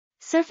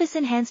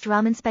Surface-enhanced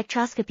Raman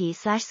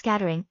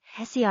spectroscopy/scattering,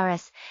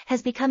 SERS,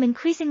 has become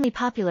increasingly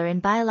popular in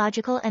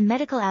biological and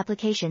medical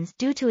applications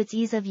due to its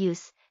ease of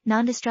use,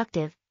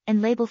 non-destructive,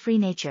 and label-free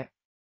nature.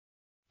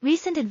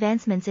 Recent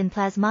advancements in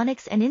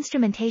plasmonics and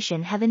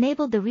instrumentation have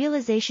enabled the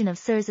realization of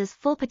SERS's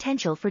full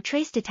potential for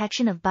trace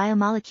detection of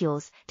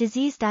biomolecules,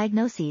 disease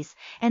diagnoses,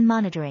 and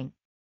monitoring.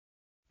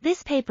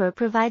 This paper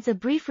provides a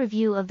brief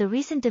review of the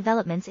recent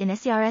developments in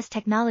SERS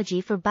technology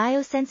for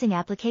biosensing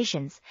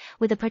applications,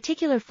 with a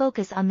particular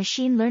focus on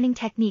machine learning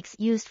techniques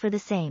used for the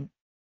same.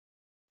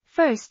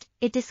 First,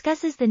 it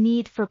discusses the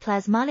need for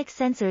plasmonic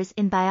sensors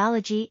in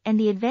biology and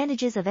the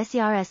advantages of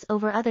SERS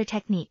over other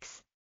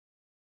techniques.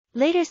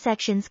 Later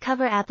sections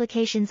cover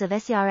applications of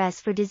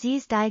SERS for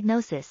disease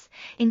diagnosis,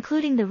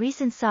 including the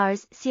recent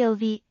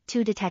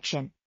SARS-CoV-2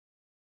 detection.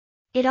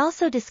 It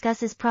also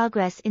discusses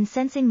progress in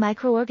sensing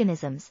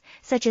microorganisms,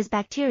 such as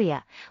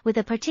bacteria, with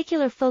a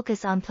particular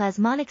focus on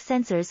plasmonic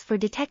sensors for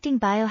detecting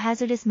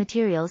biohazardous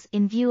materials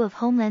in view of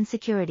homeland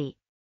security.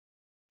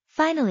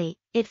 Finally,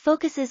 it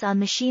focuses on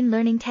machine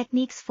learning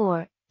techniques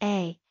for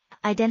A.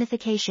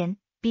 Identification,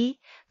 B.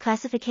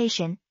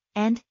 Classification,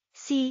 and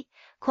C.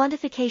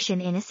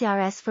 Quantification in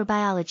SERS for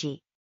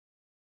biology.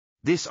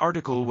 This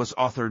article was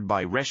authored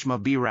by Reshma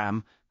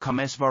Beeram,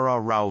 Kameswara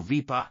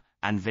Vepa,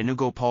 and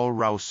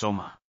Venugopal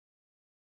Soma.